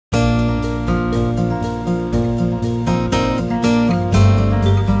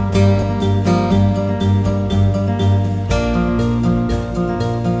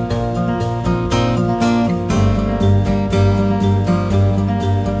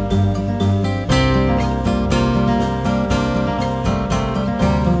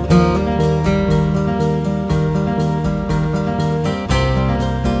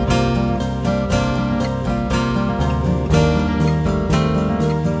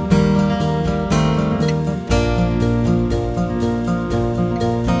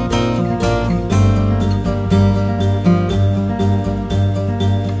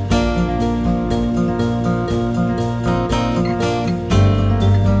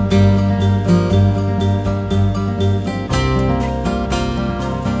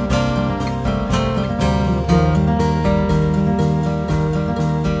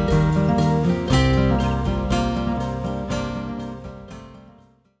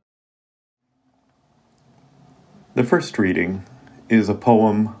The first reading is a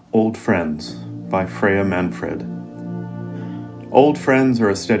poem, Old Friends, by Freya Manfred. Old friends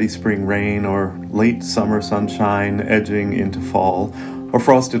are a steady spring rain or late summer sunshine edging into fall, or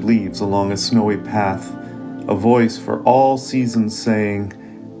frosted leaves along a snowy path, a voice for all seasons saying,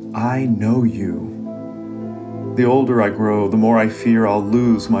 I know you. The older I grow, the more I fear I'll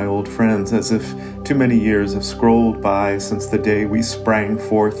lose my old friends, as if too many years have scrolled by since the day we sprang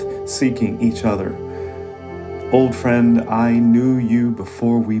forth seeking each other. Old friend, I knew you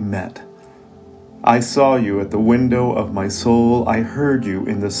before we met. I saw you at the window of my soul. I heard you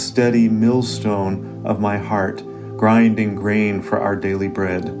in the steady millstone of my heart, grinding grain for our daily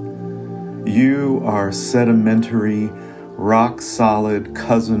bread. You are sedimentary, rock-solid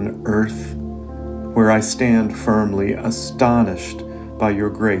cousin earth, where I stand firmly, astonished by your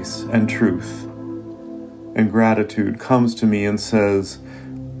grace and truth. And gratitude comes to me and says,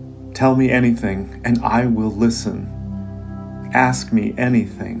 tell me anything, and I will listen. Ask me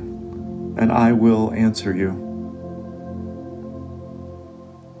anything, and I will answer you.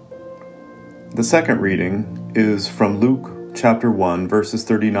 The second reading is from Luke chapter 1, verses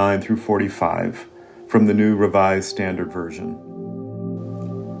 39 through 45, from the New Revised Standard Version.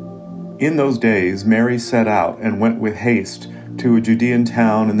 In those days, Mary set out and went with haste to a Judean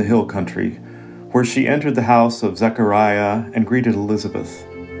town in the hill country, where she entered the house of Zechariah and greeted Elizabeth.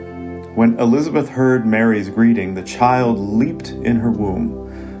 When Elizabeth heard Mary's greeting, the child leaped in her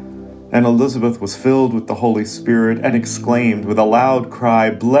womb. And Elizabeth was filled with the Holy Spirit and exclaimed with a loud cry,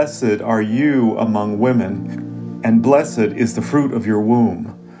 Blessed are you among women, and blessed is the fruit of your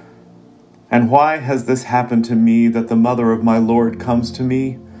womb. And why has this happened to me, that the mother of my Lord comes to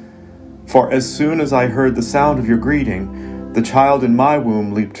me? For as soon as I heard the sound of your greeting, the child in my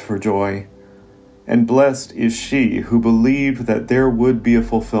womb leaped for joy. And blessed is she who believed that there would be a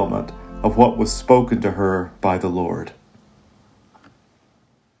fulfillment of what was spoken to her by the Lord.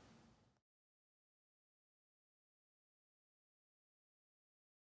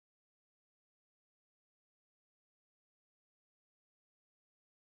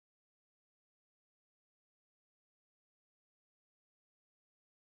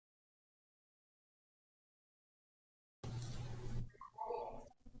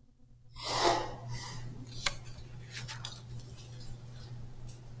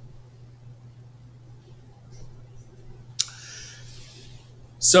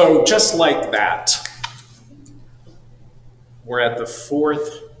 So just like that, we're at the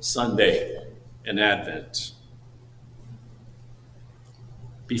fourth Sunday in Advent.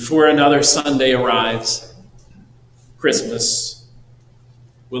 Before another Sunday arrives, Christmas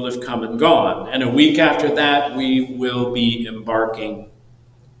will have come and gone. And a week after that, we will be embarking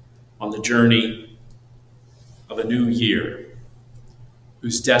on the journey of a new year,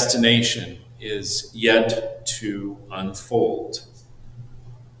 whose destination is yet to unfold.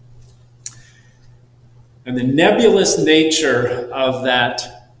 And the nebulous nature of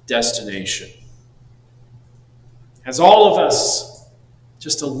that destination has all of us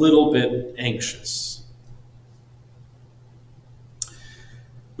just a little bit anxious.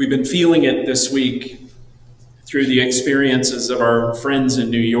 We've been feeling it this week through the experiences of our friends in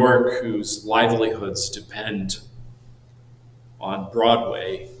New York whose livelihoods depend on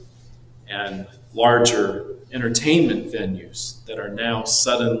Broadway and larger entertainment venues that are now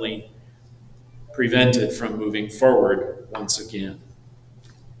suddenly prevented from moving forward once again.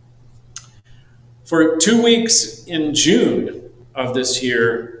 For 2 weeks in June of this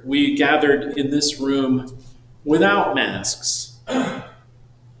year, we gathered in this room without masks.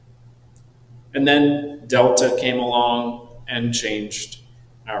 And then Delta came along and changed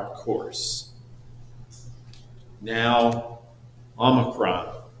our course. Now Omicron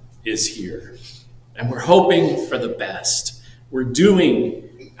is here, and we're hoping for the best. We're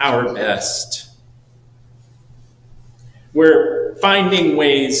doing our best. We're finding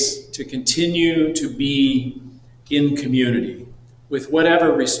ways to continue to be in community with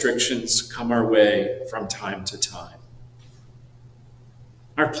whatever restrictions come our way from time to time.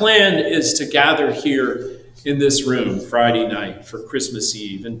 Our plan is to gather here in this room Friday night for Christmas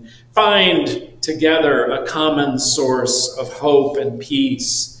Eve and find together a common source of hope and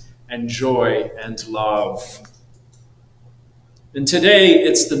peace and joy and love. And today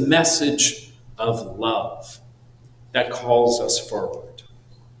it's the message of love that calls us forward.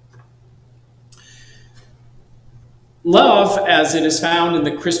 Love, as it is found in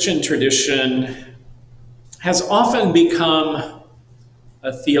the Christian tradition, has often become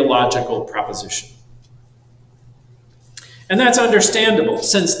a theological proposition. And that's understandable,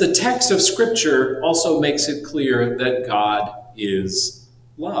 since the text of Scripture also makes it clear that God is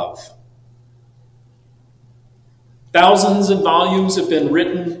love. Thousands of volumes have been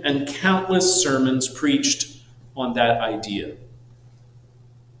written and countless sermons preached on that idea.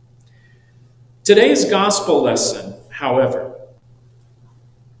 Today's gospel lesson, however,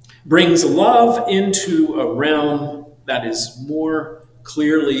 brings love into a realm that is more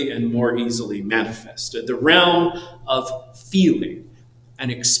clearly and more easily manifested, the realm of feeling and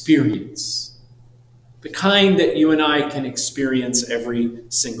experience, the kind that you and I can experience every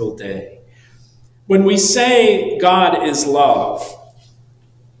single day. When we say God is love,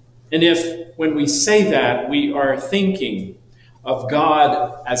 and if when we say that we are thinking of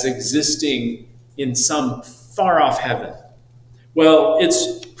God as existing in some far-off heaven, well,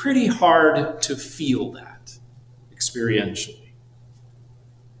 it's pretty hard to feel that experientially.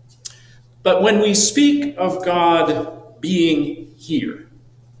 But when we speak of God being here,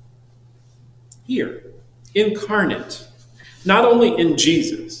 incarnate, not only in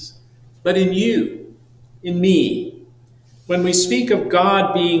Jesus, but in you, in me, when we speak of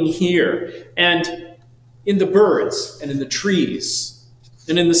God being here and in the birds and in the trees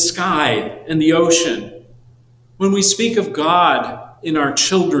and in the sky and the ocean, when we speak of God in our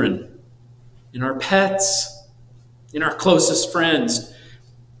children, in our pets, in our closest friends,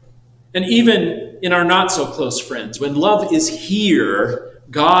 and even in our not so close friends, when love is here,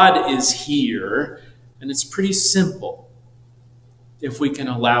 God is here, and it's pretty simple if we can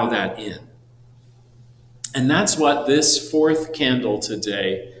allow that in. And that's what this fourth candle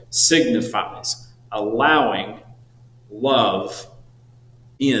today signifies, allowing love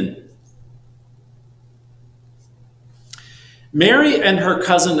in. Mary and her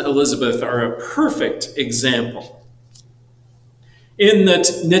cousin Elizabeth are a perfect example. In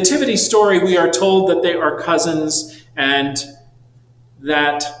the nativity story, we are told that they are cousins and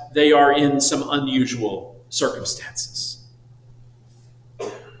that they are in some unusual circumstances.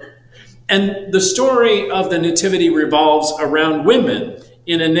 And the story of the nativity revolves around women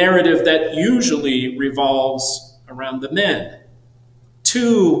in a narrative that usually revolves around the men.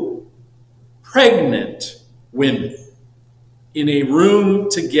 Two pregnant women in a room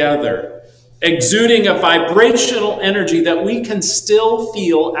together, exuding a vibrational energy that we can still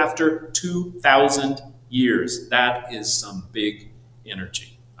feel after 2,000 years. That is some big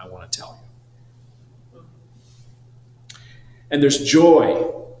energy, I want to tell you. And there's joy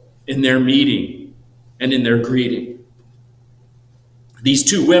in their meeting and in their greeting. These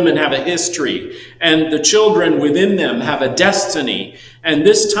two women have a history, and the children within them have a destiny. And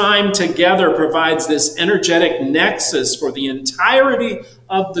this time together provides this energetic nexus for the entirety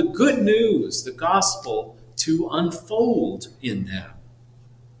of the good news, the gospel, to unfold in them.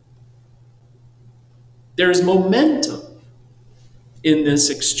 There's momentum in this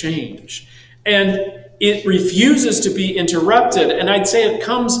exchange, and it refuses to be interrupted. And I'd say it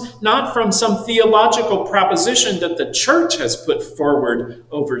comes not from some theological proposition that the church has put forward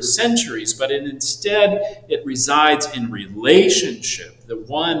over centuries, but instead it resides in relationship, the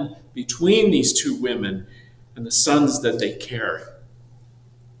one between these two women and the sons that they carry,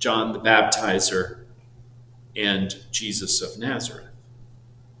 John the Baptizer and Jesus of Nazareth.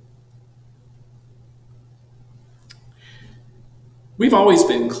 We've always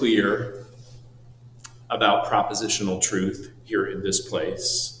been clear about propositional truth here in this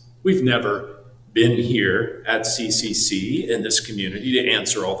place. We've never been here at CCC in this community to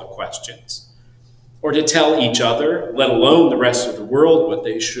answer all the questions or to tell each other, let alone the rest of the world, what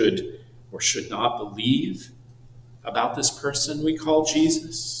they should or should not believe about this person we call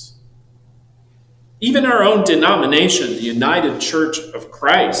Jesus. Even our own denomination, the United Church of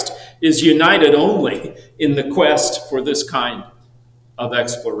Christ, is united only in the quest for this kind of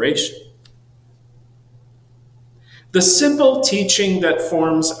exploration. The simple teaching that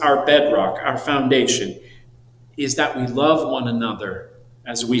forms our bedrock, our foundation, is that we love one another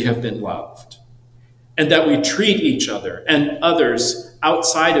as we have been loved, and that we treat each other and others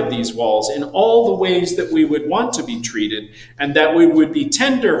outside of these walls in all the ways that we would want to be treated, and that we would be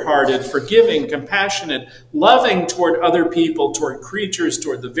tender-hearted, forgiving, compassionate, loving toward other people, toward creatures,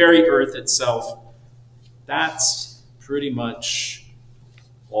 toward the very earth itself. That's pretty much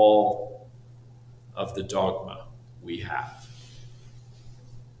all of the dogma we have.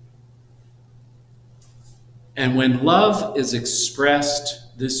 And when love is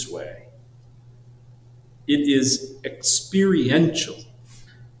expressed this way, it is experiential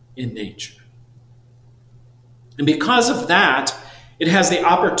in nature. And because of that, it has the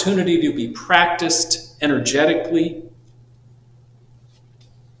opportunity to be practiced energetically,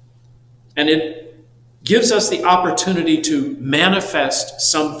 and it gives us the opportunity to manifest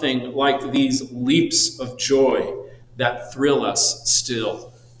something like these leaps of joy that thrill us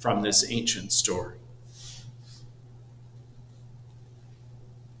still from this ancient story.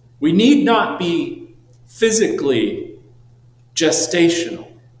 We need not be physically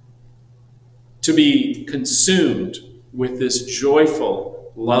gestational to be consumed with this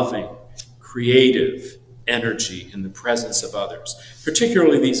joyful, loving, creative energy in the presence of others,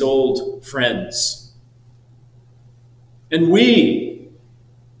 particularly these old friends. And we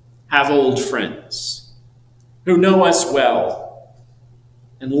have old friends who know us well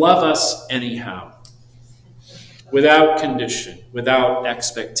and love us anyhow, without condition, without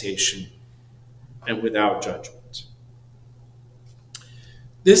expectation, and without judgment.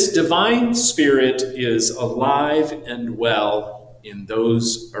 This divine spirit is alive and well in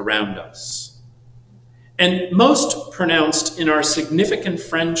those around us, and most pronounced in our significant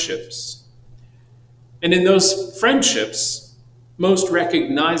friendships, and in those friendships most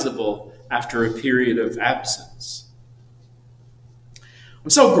recognizable after a period of absence. I'm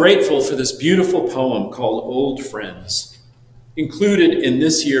so grateful for this beautiful poem called Old Friends, included in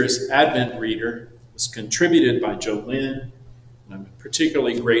this year's Advent Reader. It was contributed by Jolynn, and I'm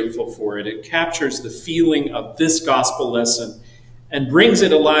particularly grateful for it. It captures the feeling of this gospel lesson and brings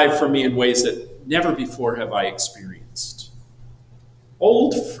it alive for me in ways that never before have I experienced.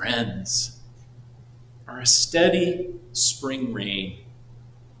 Old friends are a steady spring rain.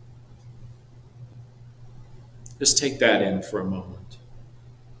 Just take that in for a moment.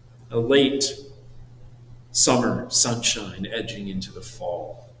 A late summer sunshine edging into the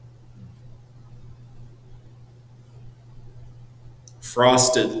fall.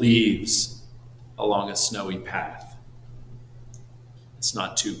 Frosted leaves along a snowy path. It's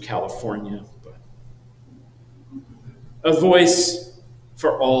not too California, but a voice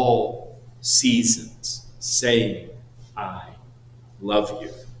for all seasons saying, I love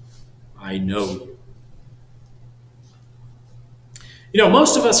you. I know you. You know,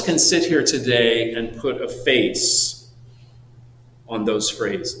 most of us can sit here today and put a face on those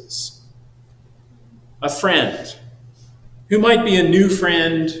phrases. A friend, who might be a new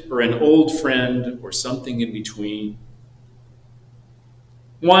friend or an old friend or something in between.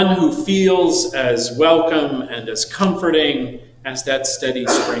 One who feels as welcome and as comforting as that steady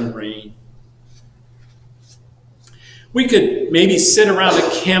spring rain. We could maybe sit around a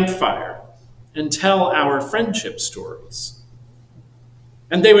campfire and tell our friendship stories.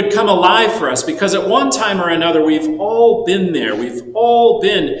 And they would come alive for us because at one time or another, we've all been there. We've all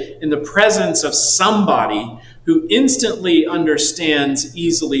been in the presence of somebody who instantly understands,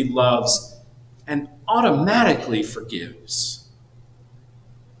 easily loves, and automatically forgives.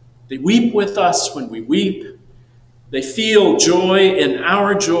 They weep with us when we weep. They feel joy in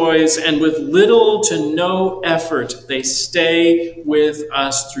our joys, and with little to no effort, they stay with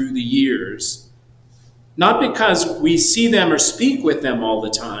us through the years. Not because we see them or speak with them all the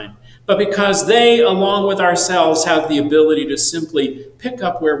time, but because they, along with ourselves, have the ability to simply pick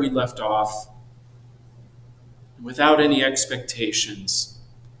up where we left off without any expectations,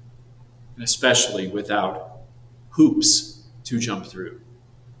 and especially without hoops to jump through.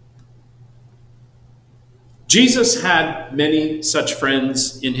 Jesus had many such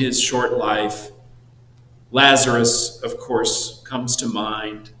friends in his short life. Lazarus, of course, comes to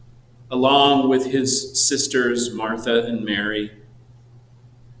mind, along with his sisters, Martha and Mary.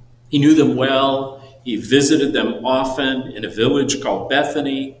 He knew them well. He visited them often in a village called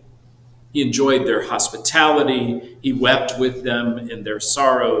Bethany. He enjoyed their hospitality. He wept with them in their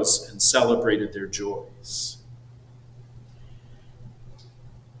sorrows and celebrated their joys.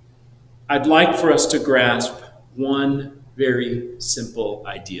 I'd like for us to grasp one very simple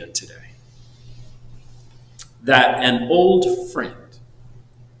idea today. That an old friend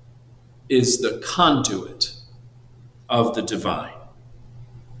is the conduit of the divine.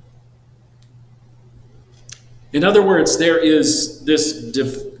 In other words, there is this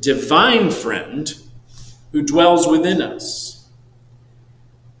divine friend who dwells within us.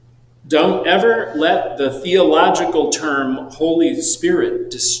 Don't ever let the theological term Holy Spirit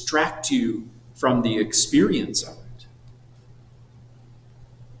distract you from the experience of it.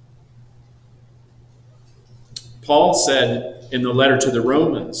 Paul said in the letter to the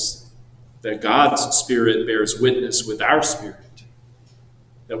Romans that God's Spirit bears witness with our spirit,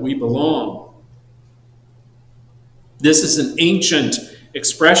 that we belong. This is an ancient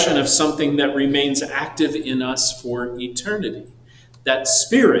expression of something that remains active in us for eternity. That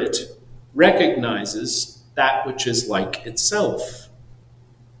Spirit recognizes that which is like itself.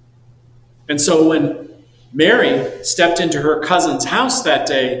 And so when Mary stepped into her cousin's house that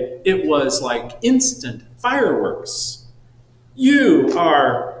day, it was like instant fireworks. You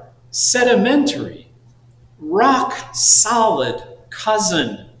are sedimentary, rock-solid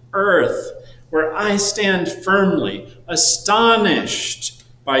cousin Earth, where I stand firmly, astonished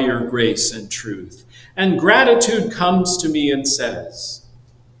by your grace and truth. And gratitude comes to me and says,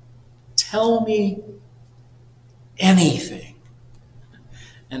 tell me anything,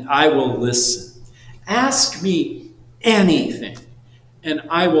 and I will listen. Ask me anything, and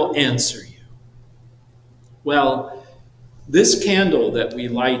I will answer you. Well, this candle that we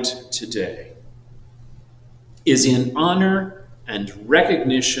light today is in honor and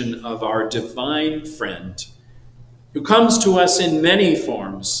recognition of our divine friend, who comes to us in many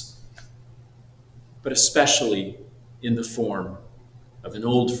forms, but especially in the form of an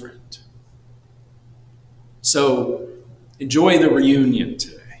old friend. So enjoy the reunion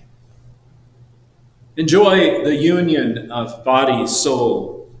today. Enjoy the union of body,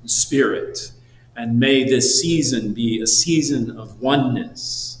 soul, and spirit, and may this season be a season of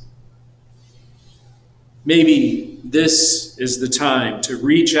oneness. Maybe this is the time to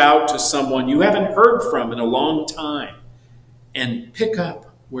reach out to someone you haven't heard from in a long time and pick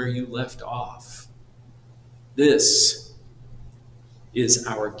up where you left off. This is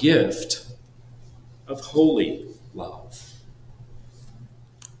our gift of holy love.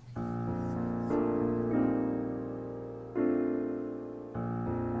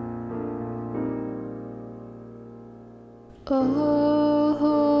 O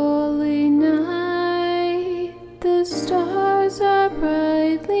holy night, the stars are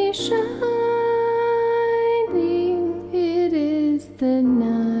brightly shining. It is the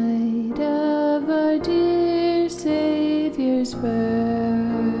night of our dear Savior's birth.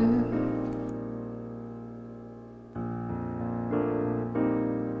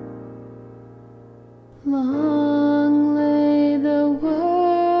 Long lay the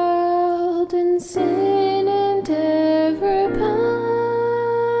world in sin and ever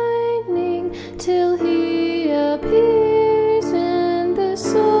pining, till he appears and the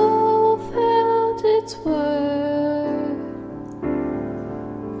soul felt its worth.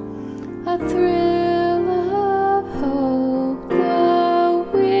 A thrill of hope, the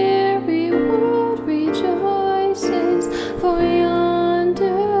weary world rejoices, for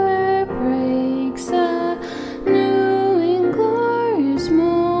yonder breaks a new and glorious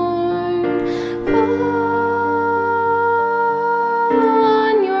morn. Fall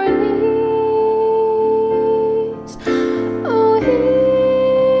on your knees, oh, hear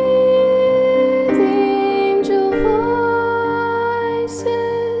the angel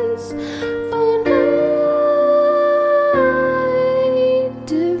voices, oh, night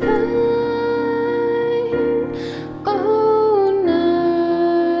divine, oh,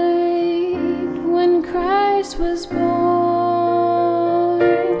 night when Christ was born,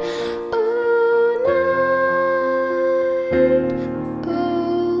 oh, night,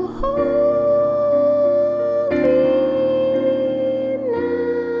 oh, holy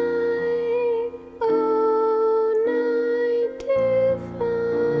night, oh, night divine.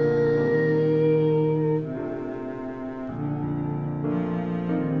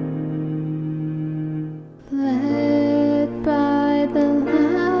 Led by the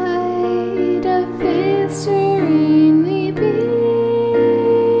light of faith serenely beaming,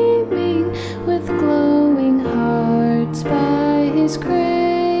 with glowing hearts by his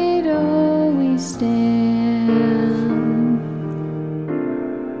cradle we stand.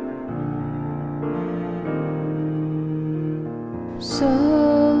 So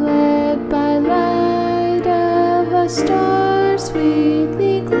led by light of a star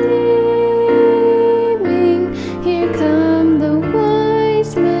sweetly gleaming, here come the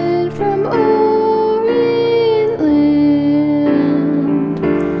wise men from Orient land.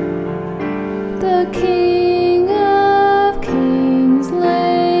 The King of Kings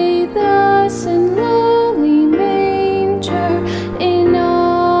lay thus in lowly manger, in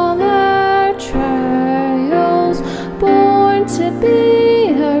all our trials born to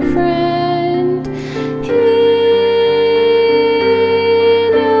be our friend. He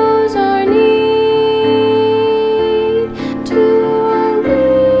knows our need, to our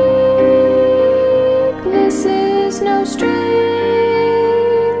weakness is no stranger.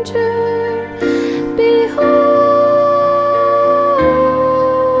 Behold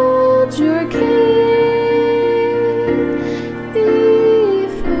your King, before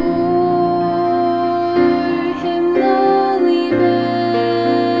him lowly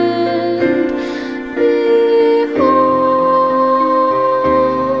bend. Behold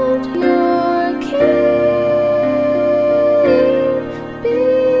your King,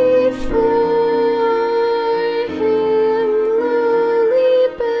 before him lowly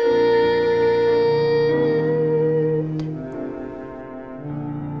bend.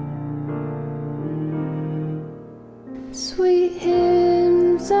 Sweet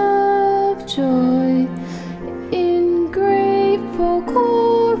hymns of joy in grateful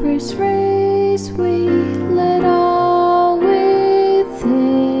chorus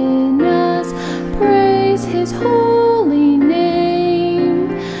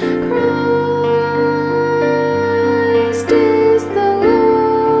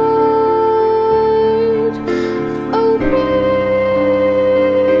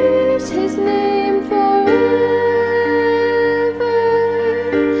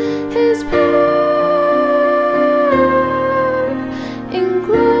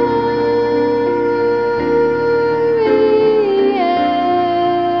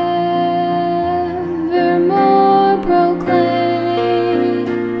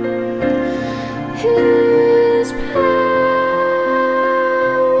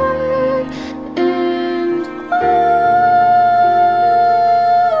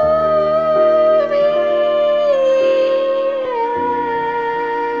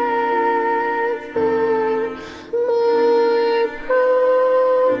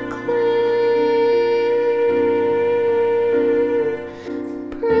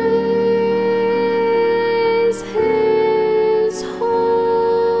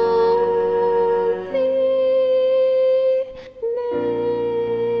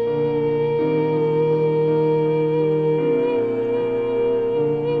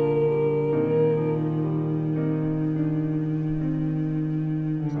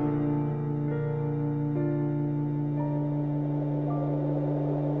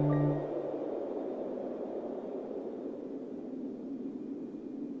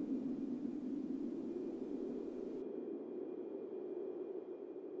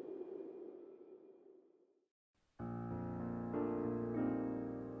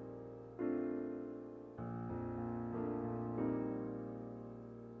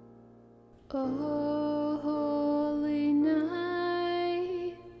O holy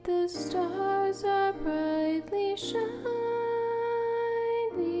night, the stars are brightly shining.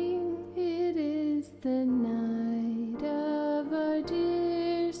 It is the night of our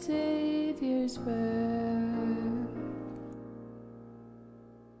dear Savior's birth.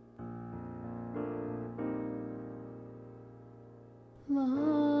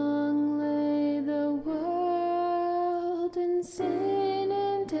 Long lay the world in sin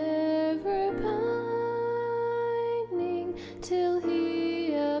and ever pining, till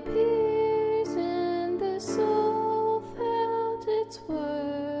he appears and the soul felt its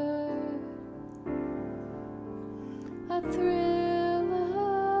worth. A thrill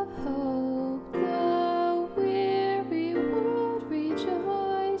of hope, the weary world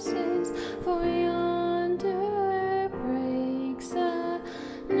rejoices, for